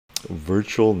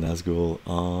Virtual Nazgul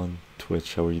on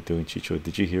Twitch. How are you doing, Chicho?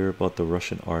 Did you hear about the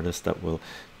Russian artist that will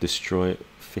destroy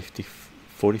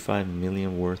 45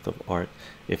 million worth of art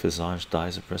if Assange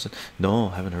dies in prison? No,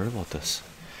 I haven't heard about this.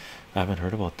 I haven't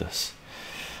heard about this.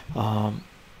 I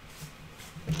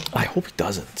hope he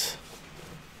doesn't.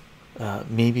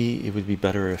 Maybe it would be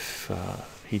better if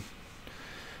he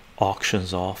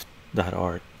auctions off that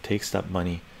art, takes that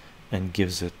money, and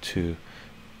gives it to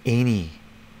any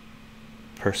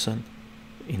person,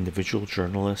 individual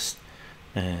journalist,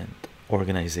 and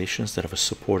organizations that have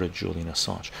supported Julian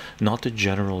Assange, not the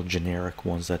general generic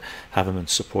ones that haven't been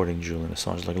supporting Julian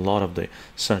Assange, like a lot of the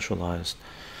centralized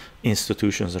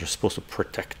institutions that are supposed to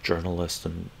protect journalists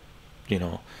and, you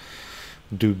know,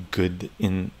 do good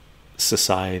in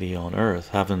society on earth,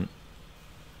 haven't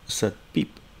said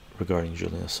beep regarding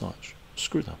Julian Assange.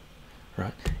 Screw them,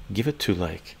 right? Give it to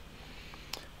like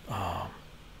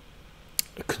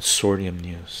a consortium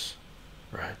news,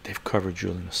 right? They've covered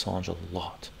Julian Assange a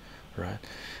lot, right?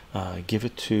 Give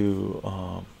it to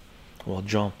well,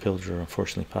 John Pilger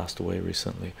unfortunately passed away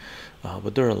recently,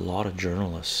 but there are a lot of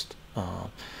journalists.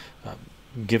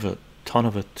 Give a ton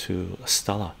of it to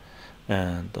Stella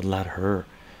and let her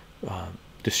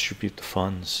distribute the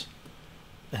funds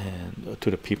and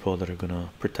to the people that are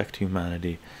gonna protect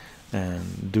humanity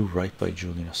and do right by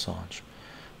Julian Assange.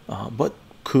 But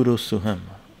kudos to him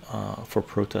for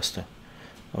protesting.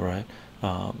 All right,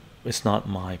 it's not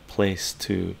my place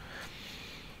to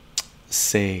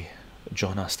say.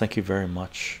 Jonas, thank you very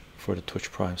much for the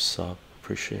Twitch Prime sub,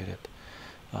 appreciate it.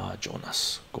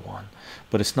 Jonas, go on.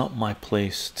 But it's not my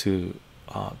place to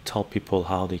tell people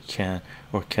how they can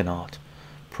or cannot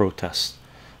protest,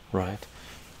 right?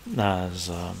 As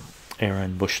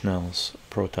Aaron Bushnell's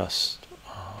protest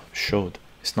showed,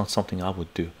 it's not something I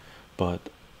would do, but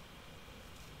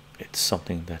it's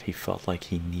something that he felt like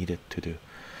he needed to do.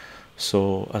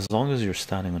 So as long as you're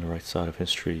standing on the right side of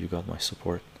history, you got my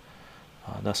support.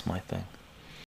 That's my thing.